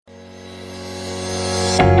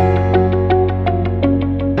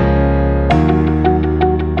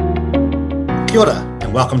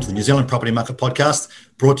and welcome to the New Zealand Property Market Podcast,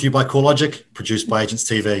 brought to you by CoreLogic, produced by Agents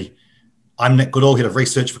TV. I'm Nick Goodall, Head of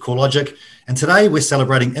Research for CoreLogic, and today we're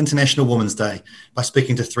celebrating International Women's Day by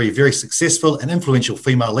speaking to three very successful and influential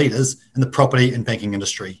female leaders in the property and banking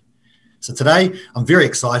industry. So today, I'm very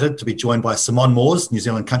excited to be joined by Simone Moores, New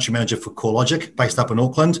Zealand Country Manager for CoreLogic, based up in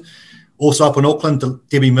Auckland. Also up in Auckland,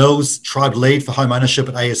 Debbie Mills, Tribe Lead for Home Ownership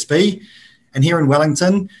at ASB. And here in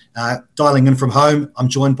Wellington, dialing in from home, I'm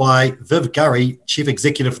joined by Viv Gurry, Chief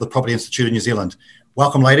Executive for the Property Institute of New Zealand.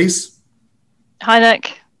 Welcome, ladies. Hi,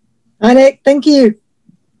 Nick. Hi, Nick. Thank you.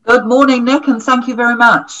 Good morning, Nick, and thank you very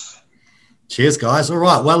much. Cheers, guys. All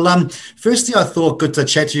right. Well, firstly, I thought good to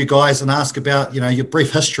chat to you guys and ask about, your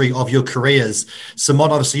brief history of your careers.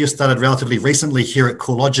 Simone, obviously, you started relatively recently here at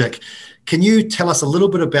CoreLogic. Can you tell us a little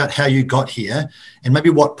bit about how you got here and maybe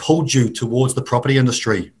what pulled you towards the property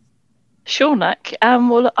industry? Sure, Nick.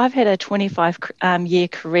 Well, I've had a 25-year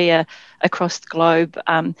career across the globe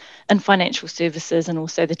in financial services and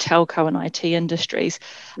also the telco and IT industries.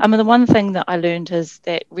 And the one thing that I learned is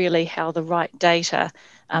that really how the right data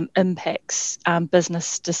impacts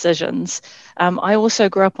business decisions. I also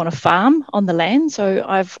grew up on a farm on the land, so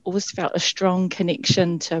I've always felt a strong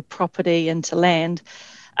connection to property and to land.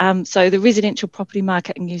 So the residential property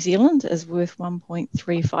market in New Zealand is worth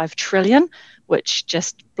 1.35 trillion, which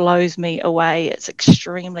just blows me away. It's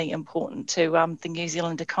extremely important to the New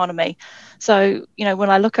Zealand economy. So, when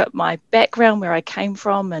I look at my background, where I came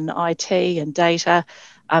from in IT and data,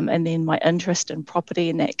 and then my interest in property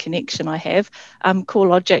and that connection I have,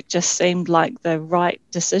 CoreLogic just seemed like the right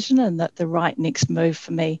decision and that the right next move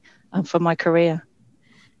for me for my career.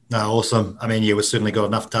 No, awesome. We've certainly got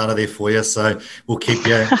enough data there for you, so we'll keep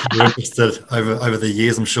you interested over the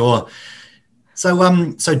years, I'm sure.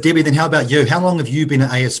 So Debbie, then how about you? How long have you been at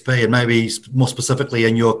ASB, and maybe more specifically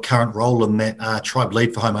in your current role in that Tribe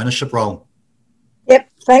Lead for Home Ownership role? Yep,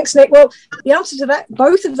 thanks, Nick. Well, the answer to that,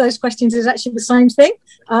 both of those questions is actually the same thing.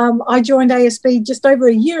 I joined ASB just over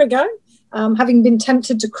a year ago, having been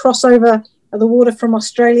tempted to cross over the water from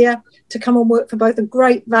Australia to come and work for both a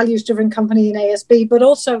great values-driven company in ASB, but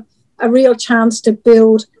also a real chance to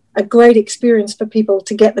build a great experience for people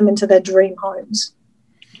to get them into their dream homes.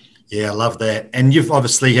 Yeah, I love that. And you've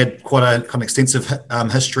obviously had quite a kind of extensive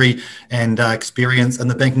history and experience in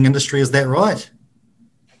the banking industry. Is that right?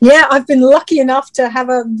 Yeah, I've been lucky enough to have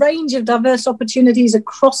a range of diverse opportunities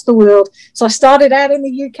across the world. So I started out in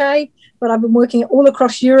the UK, but I've been working all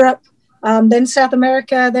across Europe, then South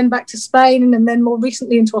America, then back to Spain, and then more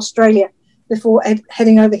recently into Australia before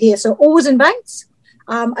heading over here. So always in banks,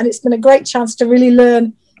 and it's been a great chance to really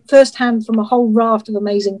learn firsthand from a whole raft of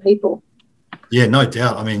amazing people. Yeah, no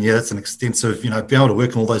doubt. That's an extensive, being able to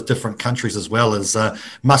work in all those different countries as well is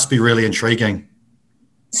must be really intriguing.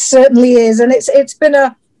 Certainly is, and it's been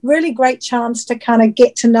a really great chance to kind of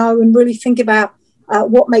get to know and really think about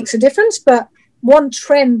what makes a difference. But one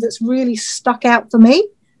trend that's really stuck out for me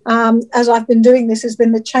as I've been doing this has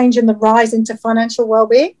been the change and the rise into financial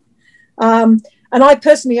well-being. And I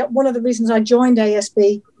personally, one of the reasons I joined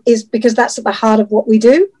ASB is because that's at the heart of what we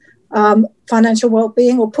do, financial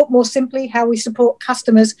well-being, or put more simply, how we support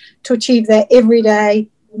customers to achieve their everyday,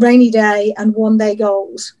 rainy day and one-day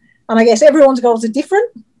goals. And I guess everyone's goals are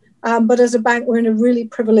different, but as a bank, we're in a really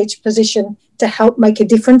privileged position to help make a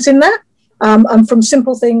difference in that. And from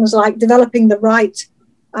simple things like developing the right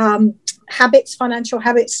habits, financial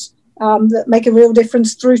habits that make a real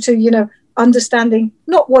difference, through to, understanding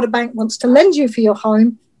not what a bank wants to lend you for your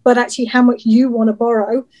home, but actually how much you want to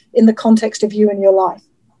borrow in the context of you and your life.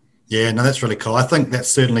 Yeah, no, that's really cool. I think that's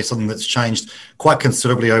certainly something that's changed quite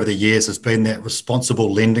considerably over the years, has been that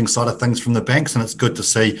responsible lending side of things from the banks. And it's good to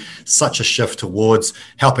see such a shift towards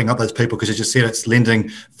helping up those people, because as you said, it's lending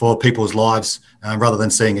for people's lives rather than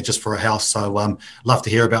seeing it just for a house. So love to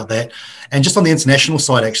hear about that. And just on the international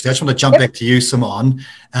side, actually, I just want to jump back to you, Simone.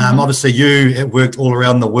 Obviously, you have worked all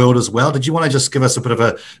around the world as well. Did you want to just give us a bit of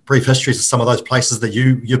a brief history of some of those places that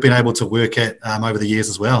you've been able to work at over the years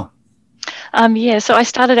as well? So I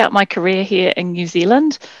started out my career here in New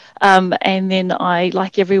Zealand, and then I,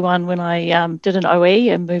 like everyone, when I did an OE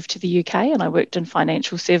and moved to the UK, and I worked in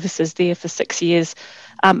financial services there for 6 years,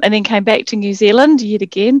 and then came back to New Zealand yet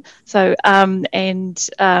again, and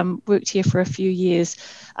worked here for a few years,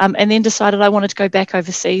 and then decided I wanted to go back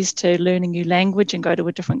overseas to learn a new language and go to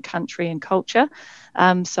a different country and culture.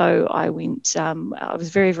 So I went, I was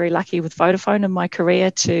very, very lucky with Vodafone in my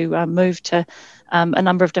career to move to a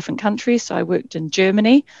number of different countries. So I worked in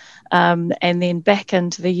Germany, and then back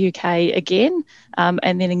into the UK again,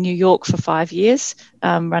 and then in New York for 5 years,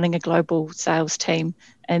 running a global sales team.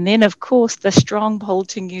 And then, of course, the strong pull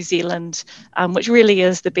to New Zealand, which really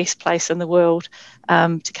is the best place in the world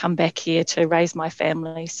to come back here to raise my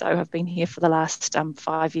family. So I've been here for the last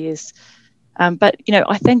 5 years. But,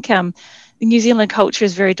 I think the New Zealand culture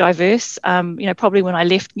is very diverse. Probably when I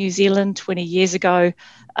left New Zealand 20 years ago,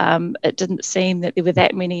 it didn't seem that there were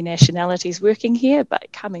that many nationalities working here,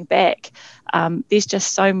 but coming back, there's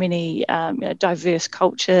just so many diverse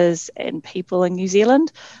cultures and people in New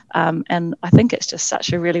Zealand. And I think it's just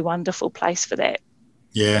such a really wonderful place for that.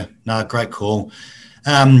 Yeah, no, great call.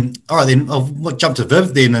 All right, then I'll jump to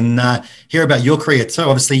Viv then and hear about your career too.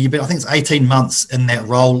 Obviously, you've been, I think it's 18 months in that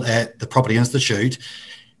role at the Property Institute.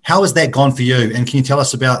 How has that gone for you? And can you tell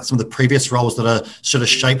us about some of the previous roles that are sort of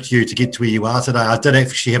shaped you to get to where you are today? I did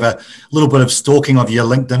actually have a little bit of stalking of your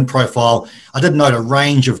LinkedIn profile. I did note a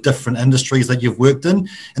range of different industries that you've worked in,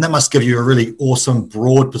 and that must give you a really awesome,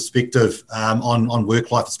 broad perspective on work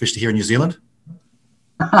life, especially here in New Zealand.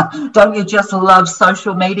 Don't you just love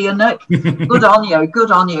social media, Nick? Good on you. Good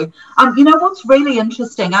on you. What's really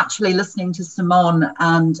interesting, actually, listening to Simone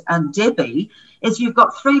and Debbie, is you've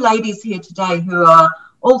got three ladies here today who are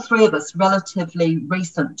all three of us relatively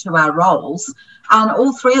recent to our roles, and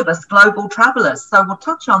all three of us global travellers. So we'll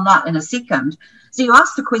touch on that in a second. So you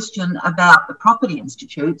asked the question about the Property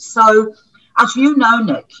Institute. So as you know,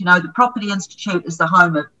 Nick, the Property Institute is the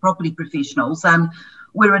home of property professionals, and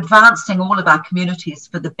we're advancing all of our communities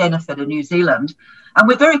for the benefit of New Zealand. And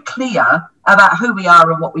we're very clear about who we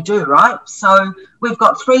are and what we do, right? So we've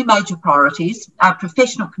got three major priorities: our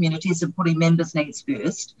professional communities and putting members' needs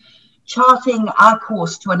first, charting our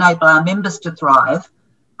course to enable our members to thrive,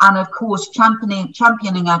 and of course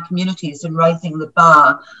championing our communities and raising the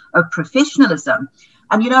bar of professionalism.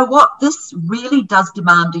 And you know what? This really does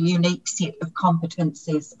demand a unique set of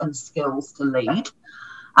competencies and skills to lead.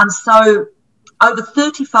 And so over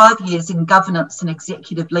 35 years in governance and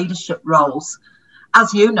executive leadership roles,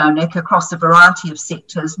 as you know, Nick, across a variety of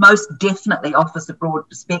sectors, most definitely offers a broad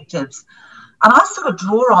perspectives. And I sort of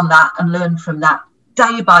draw on that and learn from that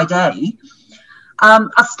day by day.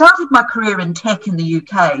 I started my career in tech in the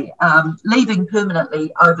UK, leaving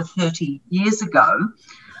permanently over 30 years ago.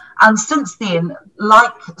 And since then,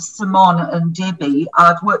 like Simone and Debbie,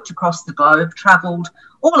 I've worked across the globe, travelled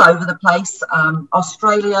all over the place,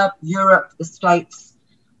 Australia, Europe, the States,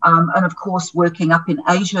 and of course working up in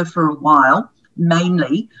Asia for a while,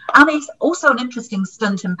 mainly. And it's also an interesting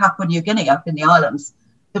stint in Papua New Guinea up in the islands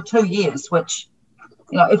for 2 years, which,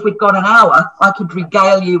 if we'd got an hour, I could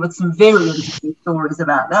regale you with some very interesting stories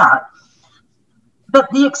about that. But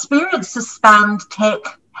the experience has spanned tech,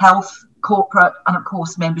 health, corporate, and of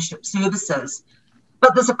course membership services.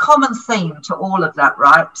 But there's a common theme to all of that,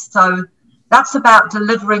 right? So that's about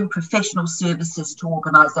delivering professional services to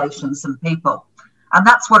organisations and people. And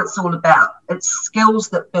that's what it's all about. It's skills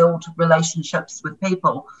that build relationships with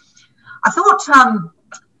people. I thought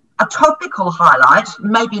a topical highlight,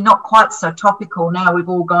 maybe not quite so topical now we've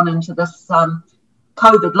all gone into this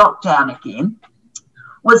COVID lockdown again,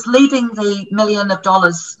 was leading the $1 million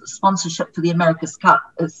sponsorship for the America's Cup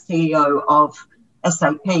as CEO of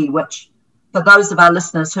SAP, which for those of our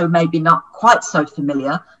listeners who may be not quite so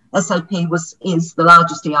familiar, SAP is the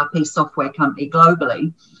largest ERP software company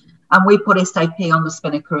globally. And we put SAP on the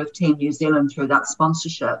spinnaker of Team New Zealand through that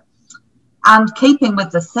sponsorship. And keeping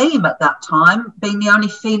with the theme at that time, being the only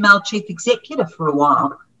female chief executive for a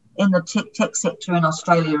while in the tech sector in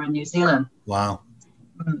Australia and New Zealand. Wow.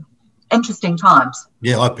 Interesting times.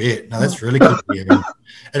 Yeah, I bet. No, that's really good to hear.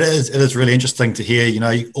 It is really interesting to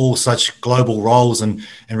hear, all such global roles and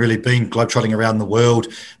really being globetrotting around the world.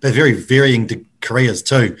 They're very varying careers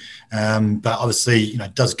too. But obviously,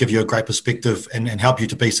 it does give you a great perspective and help you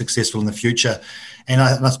to be successful in the future. And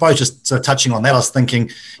I suppose just sort of touching on that, I was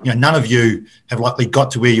thinking, none of you have likely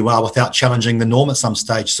got to where you are without challenging the norm at some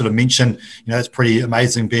stage. Sort of mentioned, it's pretty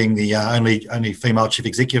amazing being the only female chief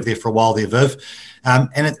executive there for a while there, Viv. And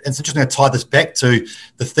it's interesting to tie this back to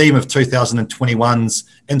the theme of 2021's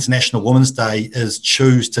International Women's Day is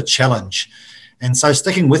choose to challenge. And so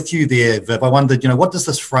sticking with you there, Viv, I wondered, what does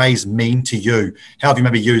this phrase mean to you? How have you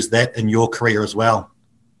maybe used that in your career as well?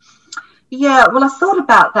 Yeah, well, I thought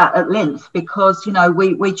about that at length because,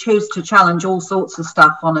 we choose to challenge all sorts of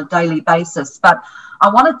stuff on a daily basis. But I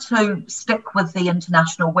wanted to stick with the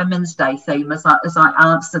International Women's Day theme as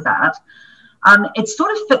I answer that. And it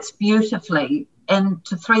sort of fits beautifully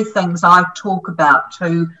into three things I talk about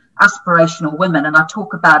to aspirational women, and I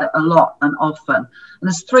talk about it a lot and often. And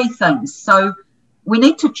there's three things. So we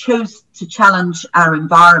need to choose to challenge our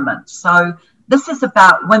environment. So this is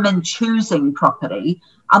about women choosing property,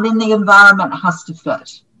 and then the environment has to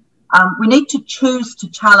fit. We need to choose to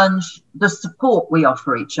challenge the support we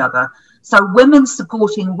offer each other. So women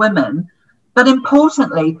supporting women, but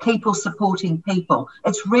importantly, people supporting people.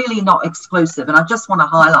 It's really not exclusive. And I just want to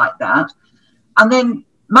highlight that. And then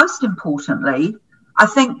most importantly, I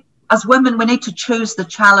think as women, we need to choose the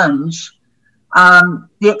challenge,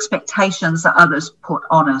 the expectations that others put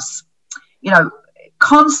on us. You know,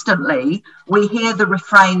 constantly we hear the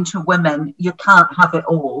refrain to women, you can't have it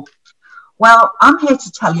all. Well, I'm here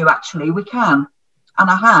to tell you, actually, we can. And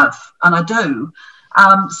I have, and I do.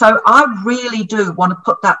 So I really do want to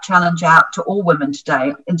put that challenge out to all women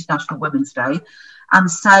today, International Women's Day, and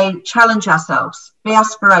say, challenge ourselves, be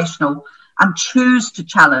aspirational, and choose to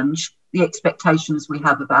challenge the expectations we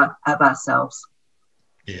have of ourselves.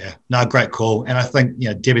 Yeah, no, great call. And I think, you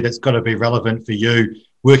know, Debbie, that's got to be relevant for you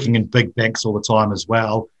working in big banks all the time as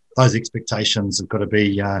well. Those expectations have got to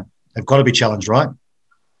be challenged, right?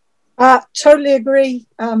 Totally agree,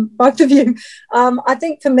 both of you. I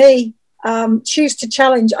think for me, choose to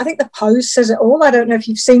challenge. I think the pose says it all. I don't know if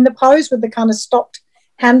you've seen the pose with the kind of stopped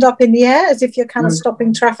hand up in the air as if you're kind of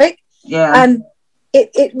stopping traffic. Yeah. And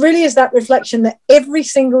it really is that reflection that every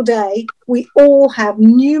single day we all have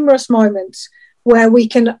numerous moments where we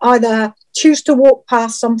can either choose to walk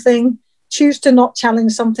past something, choose to not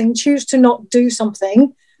challenge something, choose to not do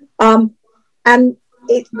something. And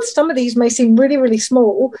some of these may seem really, really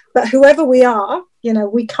small, but whoever we are, you know,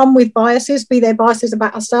 we come with biases, be they biases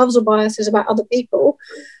about ourselves or biases about other people.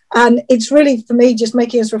 And it's really, for me, just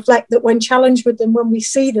making us reflect that when challenged with them, when we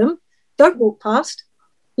see them, don't walk past,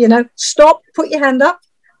 you know, stop, put your hand up,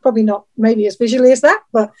 probably not maybe as visually as that,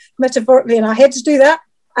 but metaphorically in our heads do that,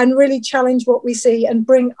 and really challenge what we see and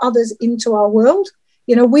bring others into our world.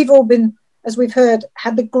 You know, we've all been, as we've heard,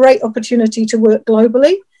 had the great opportunity to work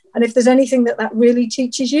globally. And if there's anything that really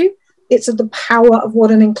teaches you, it's the power of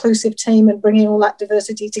what an inclusive team and bringing all that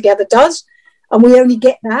diversity together does. And we only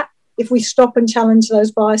get that if we stop and challenge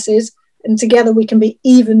those biases, and together we can be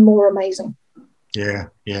even more amazing. Yeah,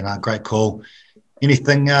 no, great call.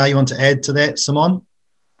 Anything you want to add to that, Simone?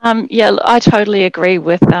 Yeah, I totally agree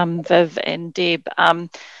with Viv and Deb.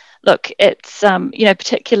 Look, it's, you know,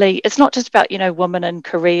 particularly, it's not just about, you know, women in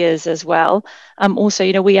careers as well. Also,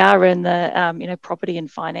 you know, we are in the, you know, property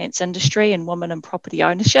and finance industry, and women in property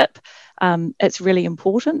ownership. It's really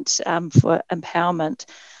important for empowerment.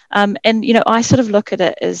 And, you know, I sort of look at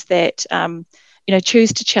it as that, you know,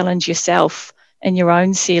 choose to challenge yourself and your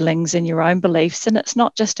own ceilings and your own beliefs. And it's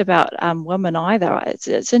not just about women either.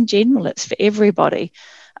 It's in general, it's for everybody.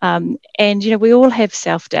 And, you know, we all have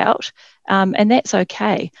self-doubt, and that's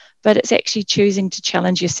okay. But it's actually choosing to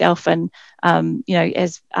challenge yourself and, you know,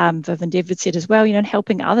 as Viv and David said as well, you know, and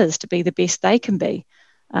helping others to be the best they can be.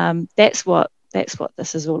 That's what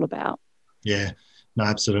this is all about. Yeah, no,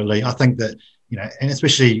 absolutely. I think that, you know, and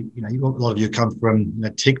especially, you know, a lot of you come from, you know,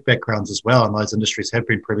 tech backgrounds as well, and those industries have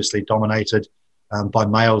been previously dominated by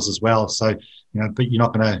males as well. So, you know, but you're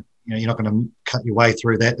not going to cut your way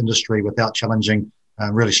through that industry without challenging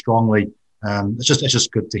really strongly. It's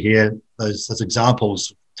just good to hear those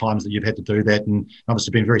examples, times that you've had to do that, and obviously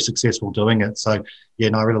been very successful doing it. So yeah,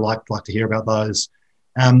 no, I really like to hear about those.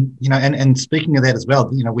 You know, and speaking of that as well,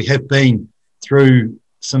 you know, we have been through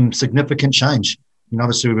some significant change. You know,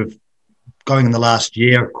 obviously we've going in the last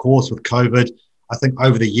year, of course, with COVID. I think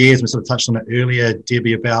over the years, we sort of touched on it earlier,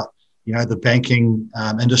 Debbie, about, you know, the banking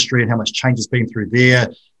industry and how much change has been through there,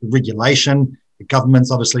 the regulation, the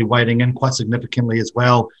government's obviously wading in quite significantly as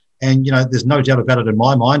well. And, you know, there's no doubt about it in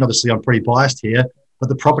my mind. Obviously, I'm pretty biased here, but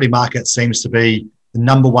the property market seems to be the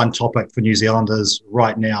number one topic for New Zealanders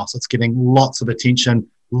right now. So it's getting lots of attention,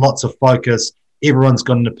 lots of focus. Everyone's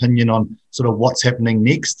got an opinion on sort of what's happening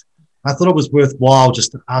next. I thought it was worthwhile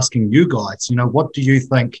just asking you guys, you know, what do you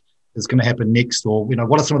think is going to happen next? Or, you know,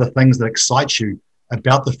 what are some of the things that excite you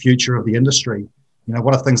about the future of the industry? You know,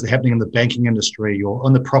 what are things that are happening in the banking industry or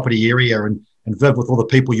in the property area? And Viv, with all the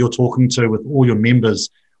people you're talking to, with all your members,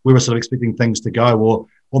 we were sort of expecting things to go,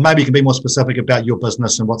 or maybe you can be more specific about your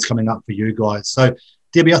business and what's coming up for you guys. So,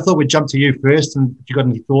 Debbie, I thought we'd jump to you first, and if you've got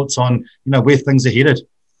any thoughts on, you know, where things are headed.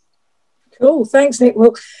 Cool, thanks, Nick.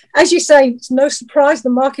 Well, as you say, it's no surprise the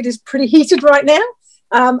market is pretty heated right now,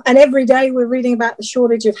 and every day we're reading about the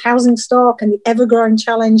shortage of housing stock and the ever-growing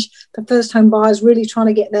challenge for first home buyers really trying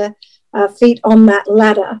to get their feet on that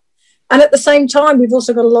ladder. And at the same time, we've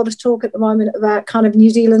also got a lot of talk at the moment about kind of New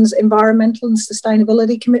Zealand's environmental and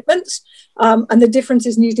sustainability commitments, and the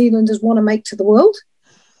differences New Zealanders want to make to the world.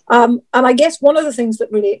 And I guess one of the things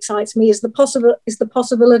that really excites me is the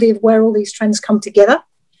possibility of where all these trends come together.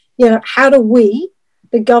 You know, how do we,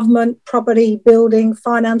 the government, property, building,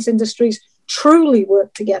 finance industries, truly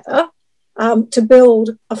work together to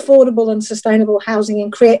build affordable and sustainable housing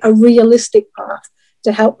and create a realistic path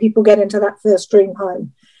to help people get into that first dream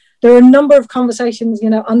home. There are a number of conversations,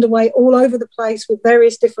 underway all over the place with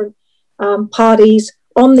various different parties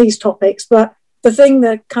on these topics. But the thing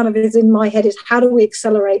that kind of is in my head is how do we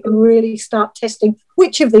accelerate and really start testing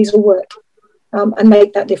which of these will work and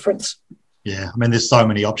make that difference? Yeah, I mean, there's so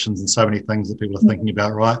many options and so many things that people are thinking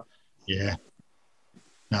about, right? Yeah,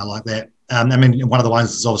 no, I like that. I mean, one of the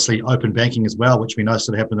ones is obviously open banking as well, which we know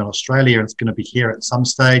sort of happened in Australia, and it's going to be here at some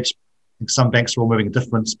stage. I think some banks are all moving at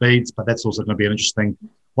different speeds, but that's also going to be an interesting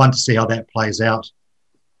one to see how that plays out.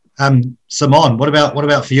 Simon, what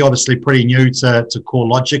about for you? Obviously, pretty new to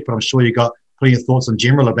CoreLogic, but I'm sure you got plenty of thoughts in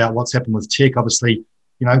general about what's happened with tech. Obviously,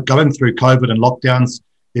 going through COVID and lockdowns,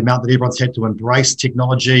 the amount that everyone's had to embrace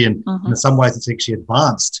technology, and in some ways, it's actually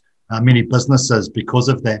advanced many businesses because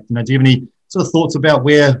of that. Do you have any sort of thoughts about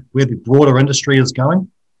where the broader industry is going?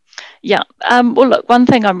 Yeah. Well, look, one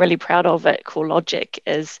thing I'm really proud of at CoreLogic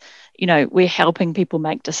is, we're helping people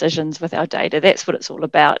make decisions with our data. That's what it's all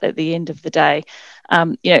about at the end of the day.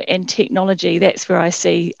 And technology, that's where I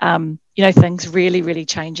see, things really, really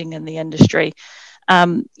changing in the industry.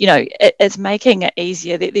 It's making it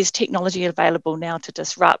easier. There's technology available now to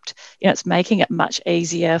disrupt. It's making it much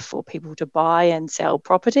easier for people to buy and sell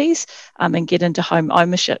properties and get into home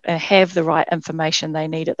ownership and have the right information they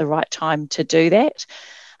need at the right time to do that.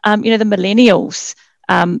 The millennials,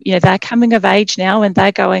 they're coming of age now and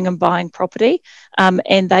they're going and buying property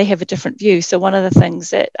and they have a different view. So one of the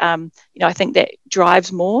things that, I think that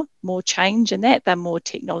drives more change in that, they're more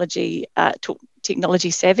technology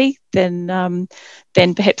savvy than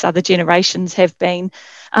perhaps other generations have been,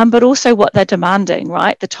 but also what they're demanding,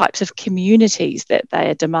 right? The types of communities that they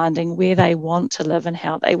are demanding, where they want to live and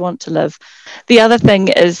how they want to live. The other thing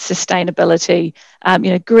is sustainability,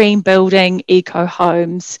 green building, eco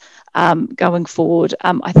homes going forward.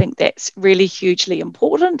 I think that's really hugely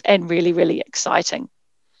important and really, really exciting.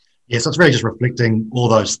 Yeah, so it's really just reflecting all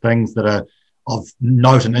those things that are of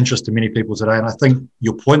note and interest to many people today. And I think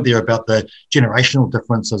your point there about the generational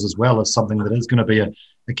differences as well is something that is going to be a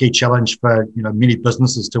key challenge for many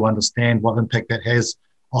businesses to understand what impact that has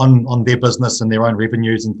on their business and their own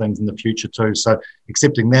revenues and things in the future too. So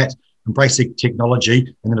accepting that, embracing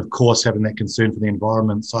technology, and then of course having that concern for the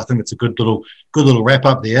environment. So I think it's a good little wrap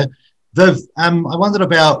up there. Viv, I wondered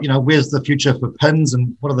about where's the future for PINZ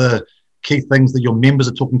and what are the key things that your members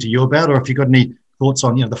are talking to you about, or if you've got any thoughts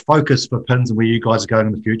on the focus for PINZ and where you guys are going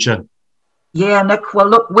in the future? Yeah, Nick, well,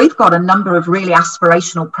 look, we've got a number of really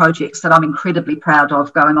aspirational projects that I'm incredibly proud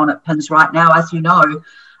of going on at PINZ right now, as you know.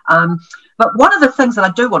 But one of the things that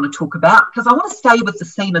I do want to talk about, because I want to stay with the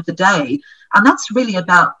theme of the day, and that's really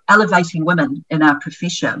about elevating women in our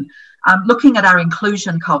profession, looking at our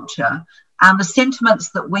inclusion culture and the sentiments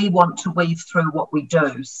that we want to weave through what we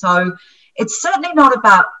do. So it's certainly not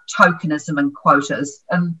about tokenism and quotas.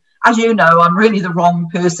 And as you know, I'm really the wrong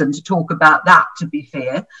person to talk about that, to be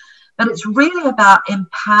fair. But it's really about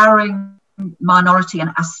empowering minority and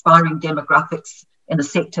aspiring demographics in the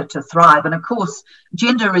sector to thrive. And of course,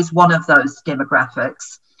 gender is one of those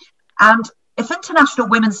demographics. And if International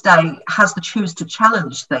Women's Day has the Choose to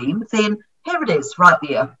Challenge theme, then here it is right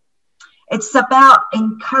there. It's about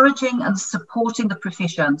encouraging and supporting the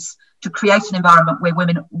professions to create an environment where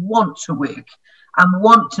women want to work and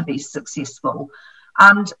want to be successful.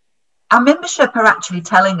 And our membership are actually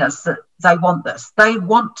telling us that they want this. They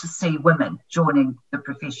want to see women joining the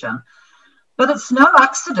profession. But it's no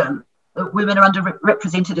accident that women are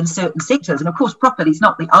underrepresented in certain sectors. And of course, property is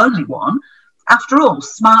not the only one. After all,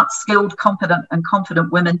 smart, skilled, competent and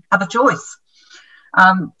confident women have a choice.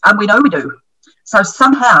 And we know we do. So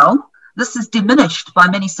somehow this is diminished by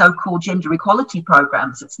many so-called gender equality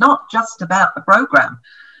programs. It's not just about the program.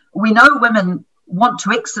 We know women want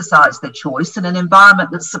to exercise their choice in an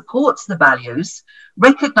environment that supports the values,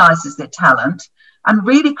 recognises their talent, and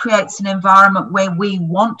really creates an environment where we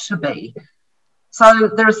want to be.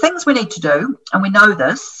 So there are things we need to do, and we know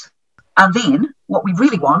this. And then what we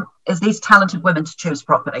really want is these talented women to choose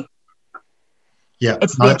property. Yeah,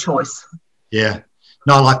 it's their choice. Yeah,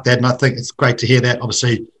 no, I like that, and I think it's great to hear that.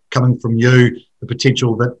 Obviously, coming from you, the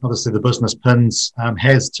potential that obviously the business PINZ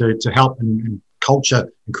has to help and culture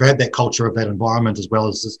and create that culture of that environment as well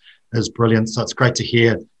is brilliant. So it's great to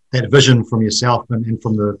hear that vision from yourself and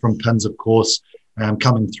from PINZ, of course,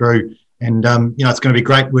 coming through. And it's going to be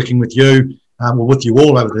great working with you, with you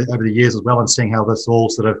all over the years as well, and seeing how this all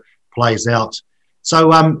sort of plays out. So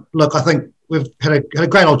look, I think we've had a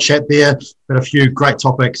great old chat there, had a few great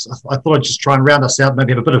topics. I thought I'd just try and round us out,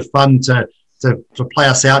 maybe have a bit of fun to play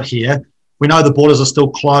us out here. We know the borders are still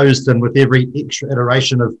closed, and with every extra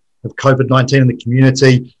iteration of of COVID-19 in the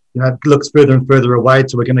community, it looks further and further away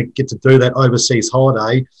till we're going to get to do that overseas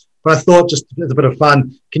holiday. But I thought, just as a bit of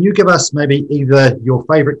fun, can you give us maybe either your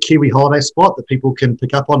favourite Kiwi holiday spot that people can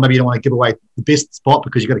pick up on? Maybe you don't want to give away the best spot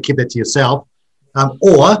because you've got to keep that to yourself.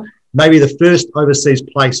 Or maybe the first overseas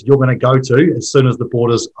place you're going to go to as soon as the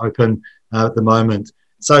borders open at the moment.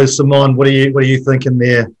 So, Simone, what are you thinking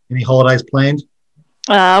there? Any holidays planned?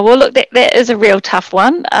 Well, look, that is a real tough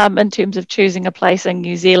one in terms of choosing a place in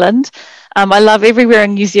New Zealand. I love everywhere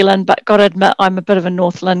in New Zealand, but got to admit I'm a bit of a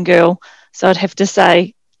Northland girl, so I'd have to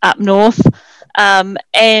say up north. And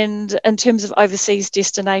in terms of overseas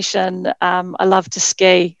destination, I love to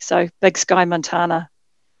ski, so Big Sky, Montana.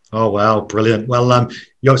 Oh, wow, brilliant. Well,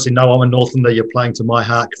 you obviously know I'm a Northlander. You're playing to my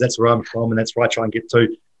heart because that's where I'm from and that's where I try and get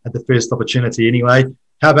to at the first opportunity anyway.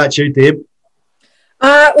 How about you, Deb?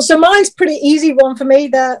 So mine's pretty easy one for me.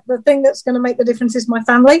 The thing that's going to make the difference is my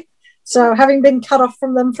family. So having been cut off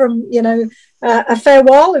from them from, a fair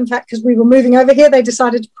while, in fact, because we were moving over here, they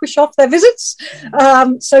decided to push off their visits.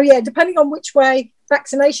 Depending on which way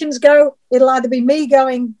vaccinations go, it'll either be me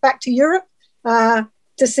going back to Europe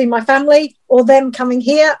to see my family or them coming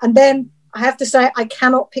here. And then I have to say, I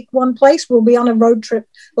cannot pick one place. We'll be on a road trip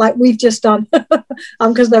like we've just done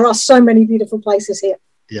because there are so many beautiful places here.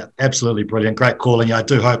 Yeah, absolutely brilliant. Great calling. I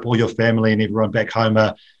do hope all your family and everyone back home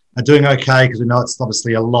are doing okay because we know it's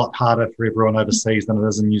obviously a lot harder for everyone overseas than it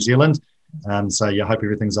is in New Zealand. I hope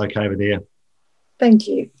everything's okay over there. Thank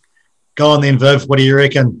you. Go on then, Viv. What do you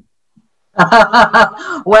reckon?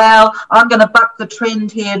 Well, I'm going to buck the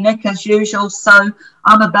trend here, Nick, as usual. So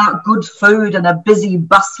I'm about good food and a busy,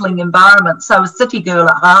 bustling environment. So a city girl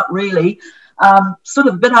at heart, really. Sort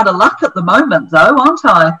of a bit out of luck at the moment, though, aren't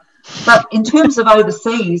I? But in terms of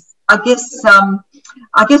overseas, I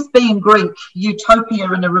guess being Greek,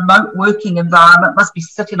 utopia in a remote working environment must be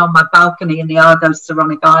sitting on my balcony in the Argos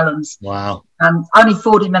Saronic Islands. Wow. Only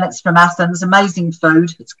 40 minutes from Athens, amazing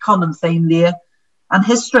food. It's a common theme there. And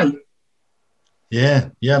history. Yeah,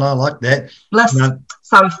 and I like that.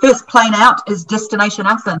 So first plane out is Destination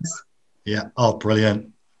Athens. Yeah, oh,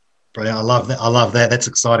 brilliant. I love that. That's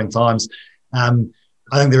exciting times.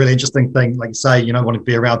 I think the really interesting thing, like you say, want to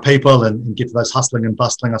be around people and get to those hustling and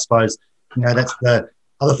bustling, I suppose. That's the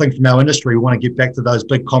other thing from our industry. We want to get back to those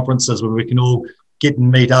big conferences where we can all get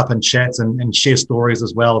and meet up and chat and share stories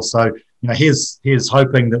as well. So, here's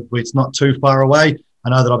hoping that it's not too far away. I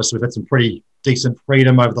know that obviously we've had some pretty decent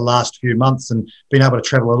freedom over the last few months and been able to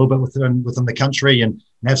travel a little bit within the country and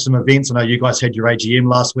have some events. I know you guys had your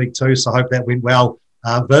AGM last week too, so I hope that went well,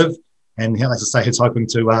 Viv. And as I say, he's hoping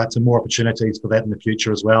to more opportunities for that in the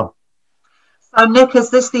future as well. So, Nick,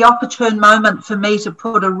 is this the opportune moment for me to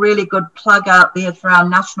put a really good plug out there for our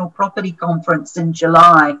National Property Conference in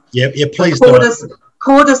July? Yeah, please do.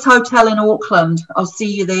 Cordis Hotel in Auckland. I'll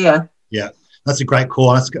see you there. Yeah, that's a great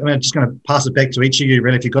call. I'm just going to pass it back to each of you,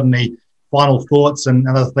 really, if you've got any final thoughts and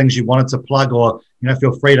other things you wanted to plug, or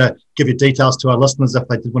feel free to give your details to our listeners if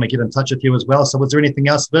they did want to get in touch with you as well. So was there anything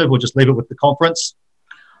else, Viv? We'll just leave it with the conference.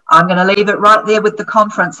 I'm going to leave it right there with the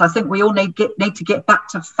conference. I think we all need to get back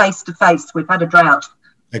to face. We've had a drought.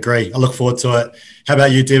 Agree. I look forward to it. How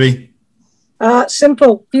about you, Debbie?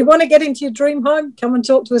 Simple. If you want to get into your dream home, come and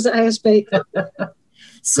talk to us at ASB.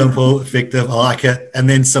 Simple, effective. I like it. And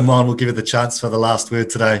then Simone will give you the chance for the last word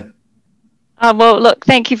today. Well, look,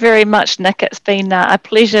 thank you very much, Nick. It's been a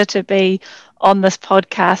pleasure to be on this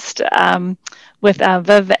podcast with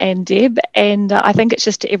Viv and Deb. And I think it's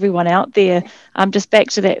just to everyone out there, just back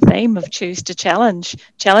to that theme of choose to challenge.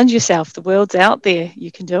 Challenge yourself. The world's out there.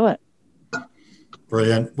 You can do it.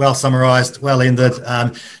 Brilliant. Well summarised, well ended.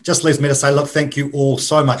 Just leaves me to say, look, thank you all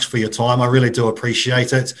so much for your time. I really do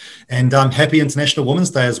appreciate it. And happy International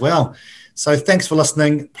Women's Day as well. So thanks for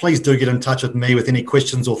listening. Please do get in touch with me with any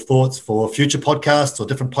questions or thoughts for future podcasts or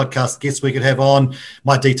different podcast guests we could have on.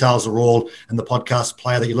 My details are all in the podcast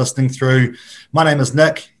player that you're listening through. My name is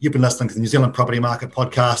Nick. You've been listening to the New Zealand Property Market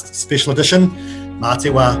Podcast Special Edition. Mā te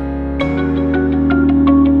wā.